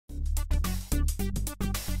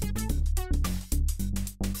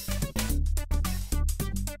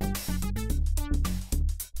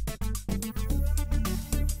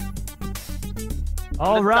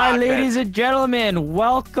All right, ladies and gentlemen,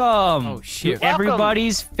 welcome to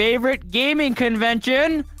everybody's favorite gaming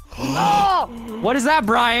convention. What is that,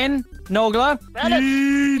 Brian? Nogla?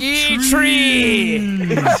 E3!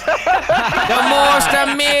 The most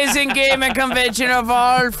amazing gaming convention of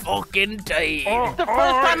all fucking time. It's the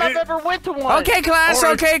first time I've ever went to one. Okay, class,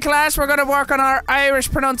 we're gonna work on our Irish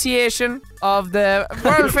pronunciation of the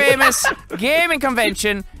world famous gaming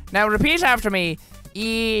convention. Now repeat after me.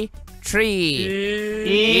 E3.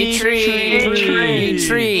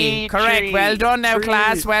 E3. Correct. Well done now,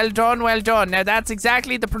 class. Well done. Now that's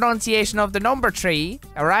exactly the pronunciation of the number 3.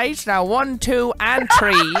 All right. Now 1, 2, and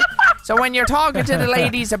 3. So when you're talking to the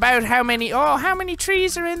ladies about how many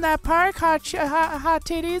trees are in that park, hot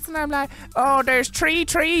titties, and I'm like, oh, there's 3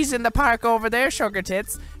 trees in the park over there, sugar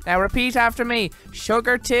tits. Now repeat after me.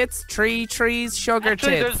 Sugar tits, 3 trees, sugar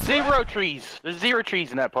tits. There's 0 trees. There's 0 trees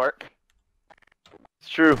in that park. It's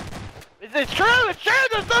true. It's true.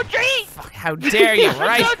 There's no trees. Fuck, how dare you?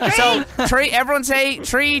 Right. So everyone say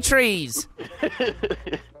 3 trees.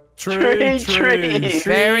 Tree trees.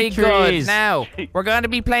 Very good. Now we're going to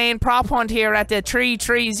be playing prop hunt here at the 3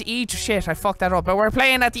 trees shit, I fucked that up. But we're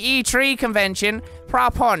playing at the E3 convention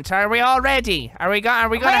prop hunt. Are we all ready? Are we gonna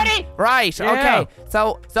ready? Right. Yeah. Okay.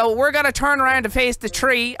 So we're gonna turn around and face the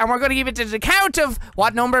tree, and we're gonna give it to the count of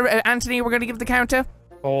what number, Anthony? We're gonna give the count to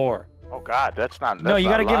 4. Oh God, that's not. No, you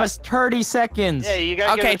gotta give us 30 seconds. Yeah, you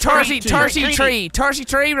gotta. Okay, give us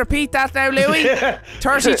 33. Repeat that now, Louis.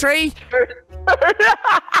 33.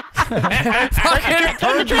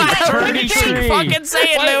 Fucking say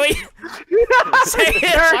it, Louis. Say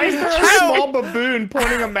it. I heard a small baboon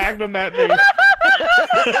pointing a magnum at me.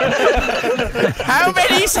 How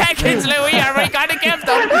many seconds, Louis, are we gonna give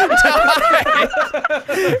them?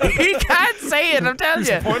 He can't say it, I'm telling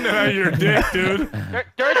you. He's pointing at your dick, dude.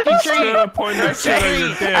 33. Pointing that shit at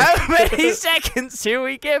your dick. How many seconds do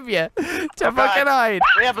we give you to fucking hide?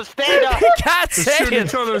 We have a stand up. He can't say Shoot it.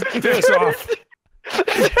 each other's dicks off. Who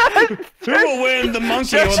will win, the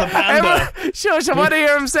monkey or the panda? Shush, I want to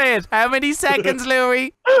hear him say it. How many seconds,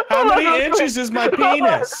 Louis? How many inches is my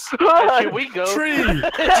penis? Here we go. Tree. I'm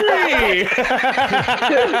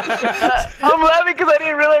laughing because I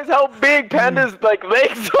didn't realize how big pandas'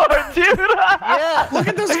 legs are, dude. Yeah. Look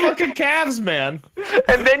at those fucking calves, man.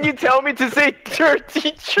 And then you tell me to say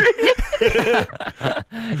dirty tree.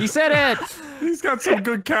 He said it. He's got some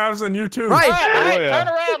good calves on YouTube. Right. Turn yeah.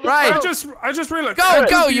 around. Right. I just realized.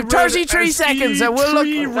 Go. You 33 seconds, and we'll look.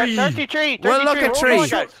 33. We'll look at tree.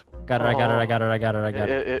 Got it. I got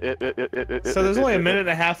it. So there's only a minute and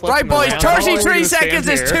a half left. Right, boys. 33 seconds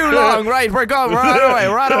is too long. Right, we're going. We're on our way.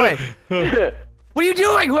 What are you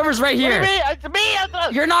doing? Whoever's right here. It's me.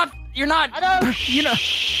 You're not. I know. You know.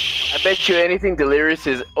 I bet you anything Delirious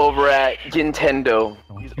is over at Nintendo.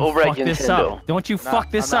 He's over at Nintendo. Don't you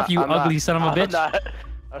fuck this up, you ugly son of a bitch.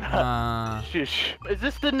 Shush. Is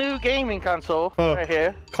this the new gaming console right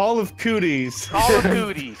here? Call of Cooties. Call of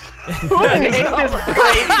Duties. Who named this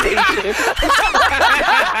PlayStation?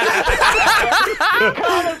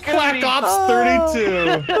 Black Ops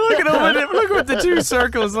 32. Look at the 2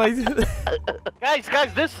 circles like. Guys,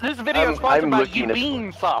 this video is sponsored by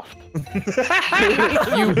Ubisoft.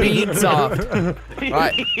 Ubisoft.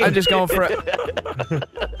 Right, I'm just going for it.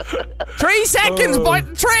 3 seconds,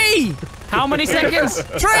 but 3. How many seconds?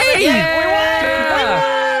 3.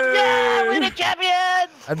 Yeah, we're the champions. I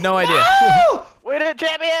have no idea. We're the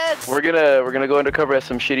champions. We're gonna go undercover as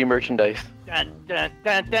some shitty merchandise. Oh, I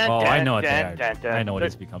know what they are. I know what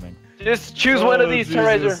is becoming. Just choose one of these,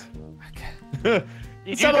 Terroriser.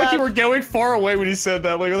 It sounded like you were going far away when you said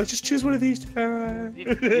that. Like, just choose one of these.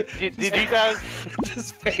 Did you guys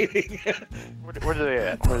just fading? Where are they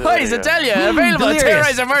at? Please, I tell you, available at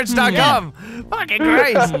terrorizermerch.com. Fucking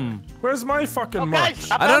Christ. Where's my fucking merch?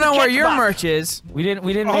 I don't know where your merch is. We didn't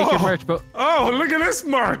make your merch, but look at this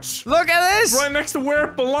merch. Look at this. Right next to where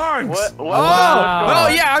it belongs. What? Oh,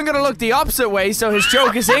 yeah, I'm gonna look the opposite way so his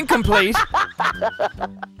joke is incomplete.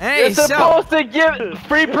 Hey, You're supposed to give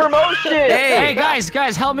free promotion. Hey, guys,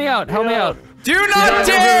 help me out. Do not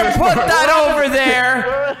dare put that over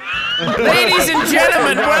there! Ladies and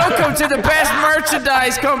gentlemen, welcome to the best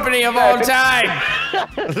merchandise company of all time!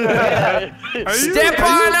 Step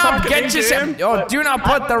on up, get yourself. Oh, do not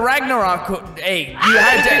put the Ragnarok. Hey, you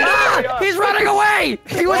had to. He's running away!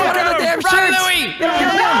 He was one of the damn Run,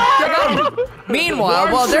 Louis!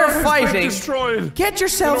 Meanwhile, while they're fighting, get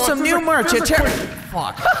yourself some new merch at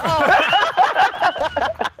Fuck.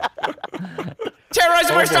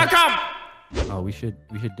 Terrorisermerch.com! Oh, we should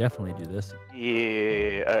definitely do this.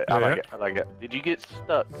 Yeah, I like it. I like it. Did you get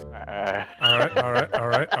stuck? All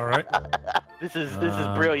right. This is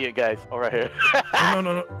brilliant, guys. All right here.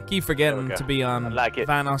 No. Keep forgetting to be on like it.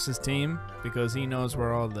 Vanos's team because he knows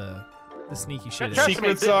where all the sneaky shit is. Trust me,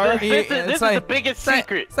 Secrets are. This is the biggest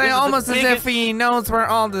secret. It's like almost as if he knows where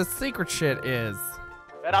all the secret shit is.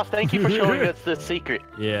 Vanoss, thank you for showing us the secret.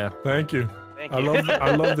 Yeah. Thank you. Thank I you.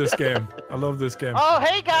 love this game. I love this game. Oh,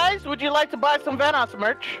 hey guys, would you like to buy some Vanoss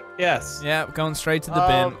merch? Yes. Yeah, going straight to the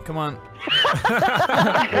bin. Come on.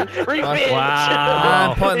 Revenge. Wow.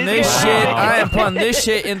 I'm putting this Wow. shit. I am putting this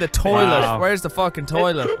shit in the toilet. Wow. Where's the fucking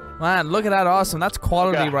toilet? Man, look at that. Awesome. That's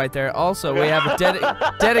quality right there. Also, we have a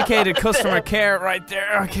dedicated customer care right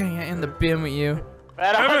there. Okay, in the bin with you.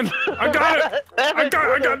 Evan, I got it. I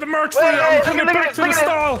got the merch for you. I'm putting it back to the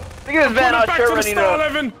stall. Look at this Vanoss Back shirt to the running stall, up.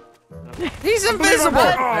 Evan. He's invisible.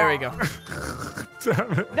 There we go.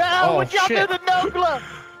 Damn it. No, what y'all do to Nogla?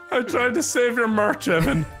 I tried to save your merch,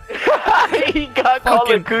 Evan. He got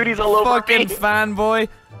calling cooties all over Fucking me. fanboy.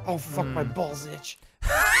 Oh fuck, my balls itch.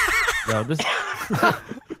 Yo, this.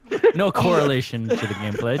 No correlation to the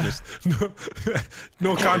gameplay. Just.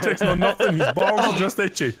 No context, no nothing. His balls are just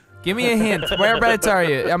itchy. Give me a hint. Whereabouts are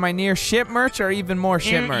you? Am I near ship merch or even more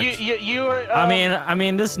ship merch? You are. I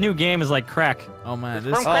mean, this new game is like crack. Oh man,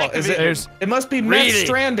 this. From Crack Is Division. it? It must be Really? Death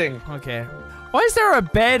Stranding. Okay. Why is there a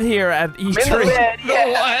bed here at In the E3? bed,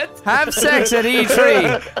 yeah. Have sex at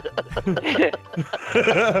E3.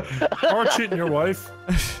 Or cheating your wife.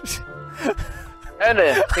 And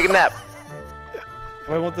take a nap.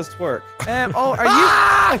 Why won't this work? Oh, are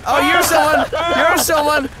you? Oh, you're someone. You're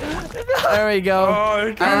someone. There we go. Oh,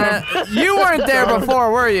 you got him. You weren't there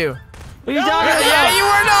before, were you? What are you talking about? Yeah, you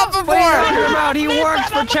were not What are you talking before. about? He works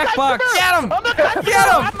for Checkbox. Get him! Get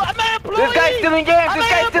him! I'm an employee. This guy's stealing games. This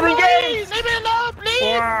guy's stealing games. Leave me alone, please.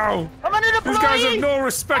 Wow. I'm an employee. These guys have no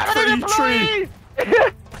respect for I'm an E3. employee.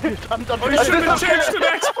 Oh, you should have changed to the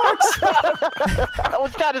Xbox. I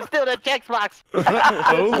was trying to steal that Xbox.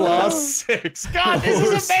 Oh, lost 6. God, this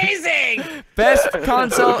is amazing. Best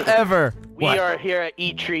console ever. We are here at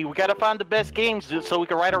E3. We gotta find the best games so we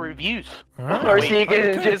can write our reviews. Or so you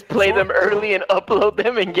can just play them early and upload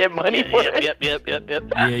them and get money for it. Yep.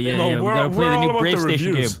 Yeah. No, We we're gotta play the all new about Brave the Station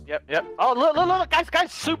game. reviews. Yep. Oh, look,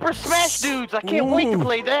 guys, Super Smash Dudes. I can't wait to Ooh.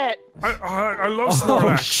 play that. I love Oh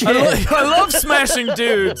Snorlax. shit! I love smashing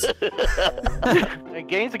dudes. And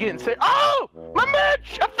games are getting sick. Oh, my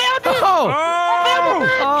merch! I found it. Oh! Oh!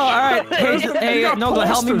 Oh, all right. Hey, You got Nogla,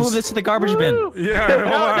 help me posters. move this to the garbage bin. Yeah,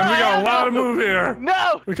 hold on. We got a lot to move here.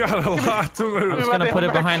 No. We got a lot to I'm move. just gonna put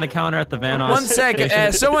it behind the counter at the Vanoss. One second.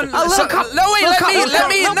 station. Someone. Oh, look, No, wait. Let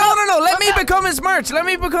me. look, No. Let me become his merch. Let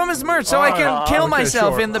me become his merch so I can kill okay,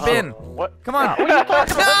 myself sure. in the bin. What? Come on.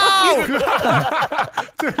 No!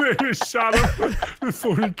 You shot him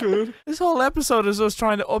before he could. This whole episode is us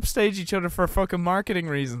trying to upstage each other for fucking marketing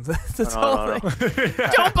reasons. That's all. Don't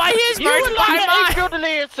buy his You merch. would Buy like mine. to go to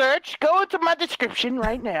the search? Go into my description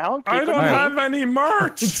right now. I Click don't on the have any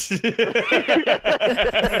merch. You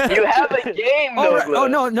have a game, Oh, Nogla. oh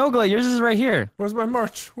no, Nogla, yours is right here. Where's my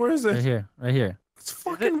merch? Where is Right it? here, right here. It's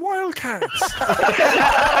fucking Wildcats.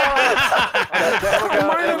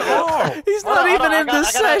 Mine and all. He's not Hold on, even in I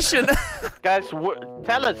this gotta- session. Guys,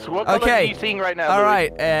 tell us what color Okay. are you seeing right now? All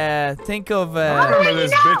Louis? right. Think of. Remember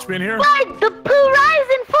this bitch been here? The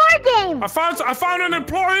Horizon 4 game! I found an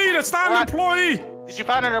employee. That's not an What? employee. Did you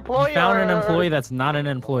find an employee? Found an or- employee that's not an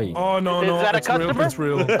employee. Oh no, Is no, that a it's real. customer? It's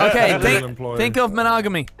real. Okay. It's a real employee. Think of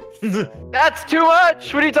monogamy. That's too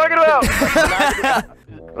much. What are you talking about?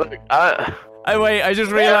 Look, Wait. I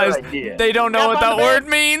just Yeah, realized idea. they don't know what that word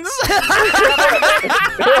means.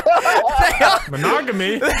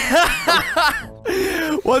 Monogamy.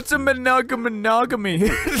 What's a monogamy?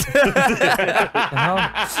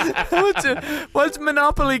 What's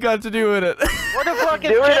Monopoly got to do with it? What the fuck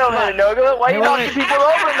is Do it this? over there, Nogla. Why you knocking people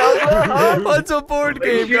over, Nogla? Huh? What's a board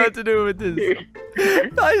game got to do with this?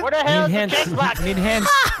 What the hell Need is the hints. Xbox? Need hints.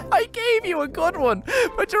 I gave you a good one,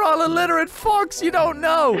 but you're all illiterate fucks. You don't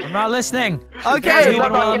know. I'm not listening. Okay.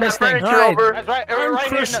 Anyone while I'm Get that listening. furniture Alright. over. That's right. I'm right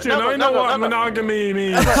Christian. Here. I know what monogamy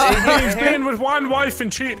means. It means being with one wife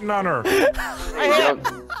and cheating on her. Right here.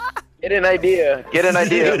 Get an idea. Get an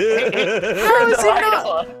idea. How is he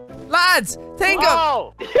not? Lads, think of.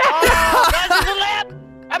 Oh! Oh! Guys, there's a lab!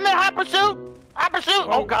 I'm in hot pursuit! Hot pursuit!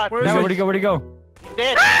 Oh, God. Where's Now, he? where'd he go? Where'd he go? He's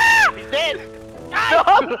dead. He's dead.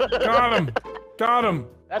 Got him. Got him.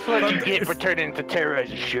 That's what you get for turning into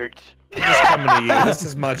Terroriser shirts. Just coming to you. This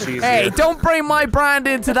is much easier. Hey, don't bring my brand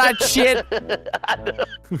into that shit.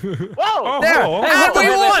 Whoa! There, and we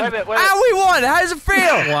won! Wait a minute. And we won! How does it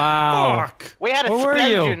feel? Wow. Fuck. We had a Where were you?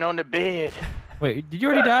 skeleton on the bed. Wait, did you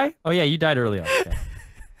already die? Oh yeah, you died earlier. Okay.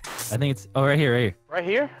 I think it's right here, right here. Right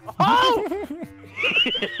here? Oh!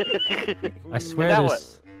 I swear That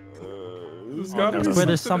there's. There's I gotta be swear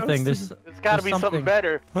there's something something. else. There's. It's gotta be something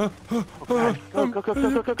better. Go.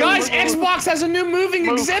 Guys, Xbox has a new moving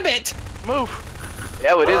exhibit. Move.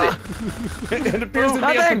 Yeah, what is it? It appears to be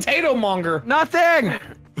a Nothing. potato monger. Nothing.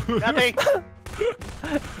 Nothing.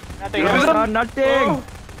 Nothing. Nothing.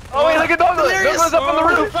 Oh wait, look at Douglas up on the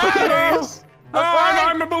roof. Oh,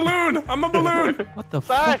 I'm a balloon. I'm a balloon. What the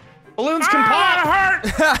Side. fuck? Balloons can pop.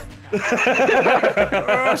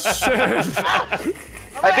 Oh shit.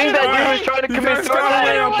 I think that dude was trying to You commit guys got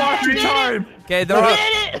away on suicide. Bocce time. Okay,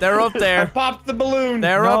 they're up there. Pop the balloon.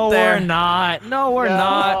 They're No, up there. we're not. No, we're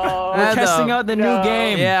not. We're No. testing out the new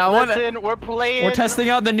game. Yeah, I wanna. Listen, we're playing. We're testing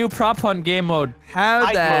out the new prop hunt game mode. How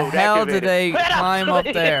Night the mode hell did activated. they climb up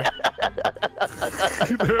there?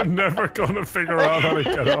 They're never gonna figure out how to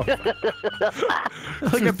get up.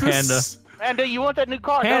 Look at Panda. Panda, you want that new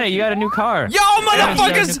car? Panda, don't you got a new car. Yo, got a new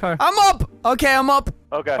motherfuckers! car. I'm up. Okay, I'm up.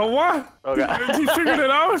 Okay. A what? Okay. He figured it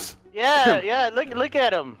out? Yeah. Look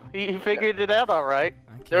at him. He figured it out all right.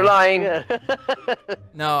 They're lying. Yeah.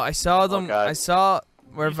 No, I saw them. God. I saw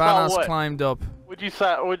where You saw Vanos what? climbed up. Would you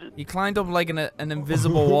say? He climbed up like an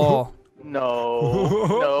invisible wall.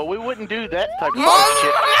 No, we wouldn't do that type of shit.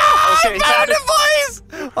 I Okay, found the voice!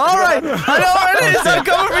 Alright, I know where it is! I'm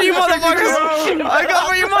coming for you motherfuckers! I'm coming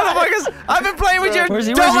for you motherfuckers! I've been playing with your Where's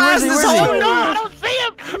he? dumbass Where's he? this Where's he? whole No, I night! don't see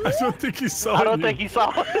him. I don't think he saw I don't you. think he saw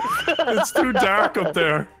us. It's too dark up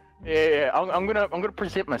there. Yeah. I'm gonna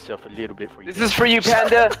present myself a little bit for you. This is for you,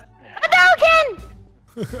 Panda. Hadouken!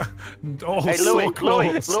 Oh, Hey, so Louis,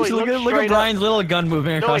 close. Louis, Look at straight up. Brian's little gun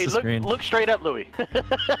moving across Louis, the screen. look straight up, Louis.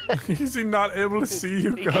 Is he not able to see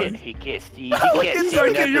you guys? He can't see. He It's can't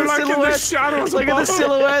like see you're nothing. like in the shadows. Look at the above.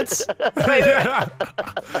 silhouettes. Yeah.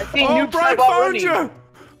 I see Oh, new Brian tribal found running. you.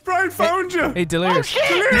 Brian found you. Hey, Delirious. Shit,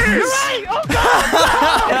 you're right. Oh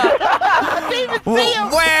God.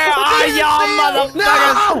 Where are y'all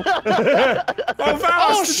motherfuckers? Oh,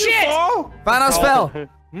 Vanos, did you fall? Vanos fell.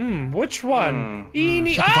 Which one?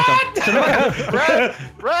 Eeny.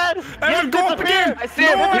 Brad, Evan, go up again. I see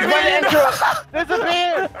him. He's going to enter.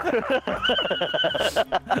 disappear.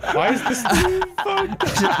 Why is this?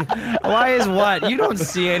 Why is what? You don't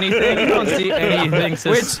see anything. You don't see anything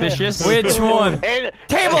suspicious. Which one? And,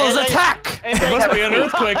 Tables, and attack! There must be an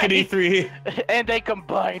earthquake at E3. And they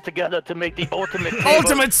combine together to make the ultimate table.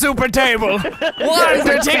 Ultimate super table. One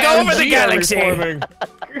to take over the galaxy.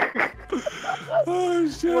 Oh,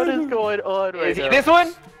 shit. What is going on right Is he now? this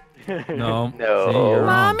one? No. No. See, you're wrong.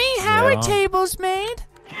 Mommy, how Yeah. are tables made?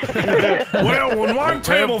 Well, when one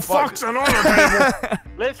table fucks another table.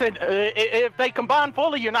 Listen, if they combine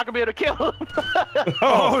fully, you're not gonna be able to kill them.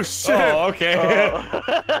 Oh, shit. Oh, okay.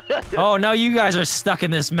 Oh, now you guys are stuck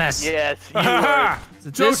in this mess. Yes, you are. Ha!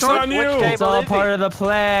 Joke's one? on you. Which table? It's all is part he? of the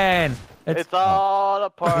plan. It's all a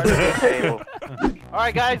part of the table. All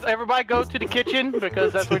right, guys, everybody go to the kitchen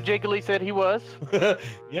because that's where Jiggly said he was.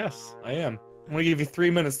 Yes, I am. I'm gonna give you 3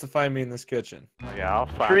 minutes to find me in this kitchen. Yeah, I'll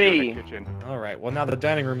find you 3. in the kitchen. All right. Well, now the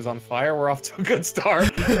dining room's on fire. We're off to a good start.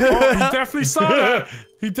 Oh, he definitely saw that.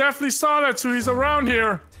 He definitely saw that, so he's around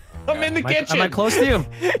here. I'm in the kitchen. Am I close to you?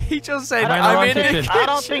 He just said, Am I in the I'm wrong in the kitchen? kitchen. I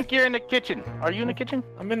don't think you're in the kitchen. Are you in the kitchen?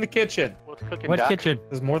 I'm in the kitchen. What's cooking, What Doc? kitchen?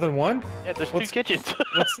 There's more than one. Yeah, there's What's- two kitchens.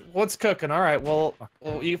 What's cooking? All right. Well,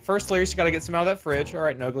 you first, Delirious, you gotta get some out of that fridge. All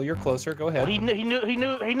right, Nogla, you're closer. Go ahead. he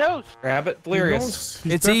knows. Grab it, Delirious.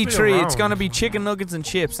 He's It's definitely E3. It's around. gonna be chicken nuggets and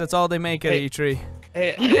chips. That's all they make at Hey. E3.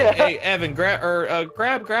 Hey, Evan, grab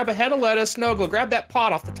a head of lettuce. Nogla, grab that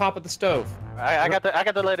pot off the top of the stove. I got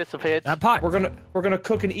the lettuce of heads. That pot. We're gonna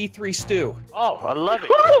cook an E3 stew. Oh, I love it.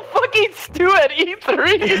 Who the fuck eats stew at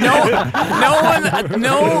E3?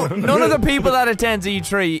 None of the people that attend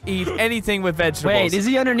E3 eat anything with vegetables. Wait, is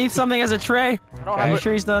he underneath something as a tray? don't Are you have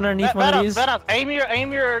sure he's not underneath one of these? Vanos,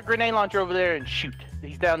 aim your grenade launcher over there and shoot.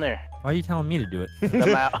 He's down there. Why are you telling me to do it?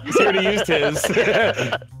 I'm out. He's already used his.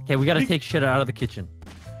 Okay, we gotta take shit out of the kitchen.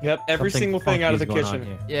 Yep, every Something single thing out of the funky is going on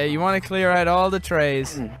kitchen. here. Yeah, you want to clear out all the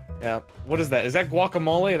trays. Yeah. What is that? Is that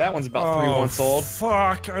guacamole? That one's about 3 months old.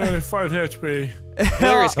 Fuck! I only 5 HP.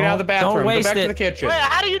 Hilarious, get out of the bathroom. Don't waste Go back it. to the kitchen. Wait,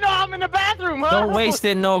 how do you know I'm in the bathroom, huh? Don't waste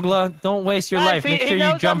it, Nogla. Don't waste your life. Make sure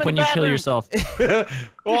you jump when you kill yourself.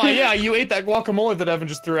 Well, yeah, you ate that guacamole that Evan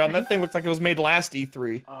just threw out, and that thing looked like it was made last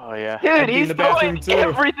E3. Oh, yeah. Dude, he's throwing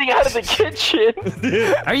everything out of the kitchen.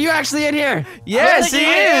 Are you actually in here? Yes, he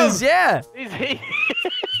is. Yeah.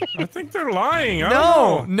 I think they're lying. I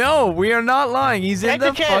No, don't know. no, we are not lying. He's in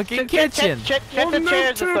the fucking kitchen. Check Well, the new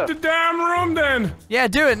chairs to and stuff. the damn room then. Yeah,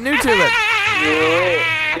 do it. New tulip.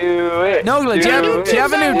 Do it. Nogla, do you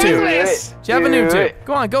have a new Do tulip? it. Do you have a new Do tulip? it.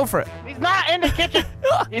 Go on, go for it. He's not in the kitchen.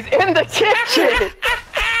 He's in the kitchen.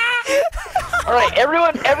 All right,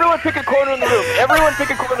 everyone pick a corner in the room. Everyone pick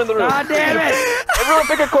a corner in the room. God damn it! Everyone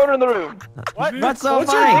pick a corner in the room. What's so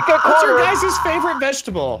What's funny? What's your guys' favorite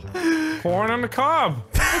vegetable? Corn on the cob.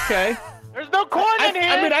 Okay. There's no corn in here.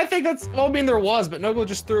 I mean, I think that's. Well, I mean, there was, but Nogla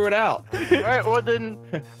just threw it out. All right, well then.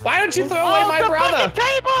 Why don't you throw away my brother? The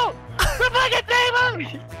table! The fucking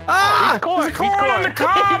table! Ah! He's corn. Corn on the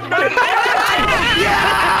cob. Man.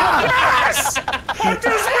 Yes!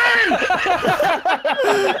 Hunters win.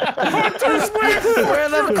 Where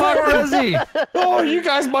the fuck was he? Oh, you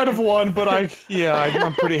guys might have won, but I'm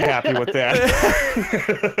pretty happy with that.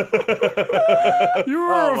 You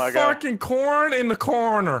were a fucking corn in the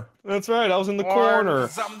corner. That's right, I was in the corner.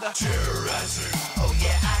 I'm the terrorizer. Oh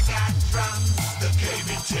yeah, I got drums. The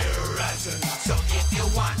gaming terrorizer. So if you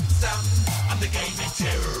want some, I'm the gaming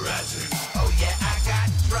terrorizer. Oh yeah, I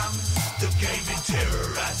got drums. The gaming terrorizer.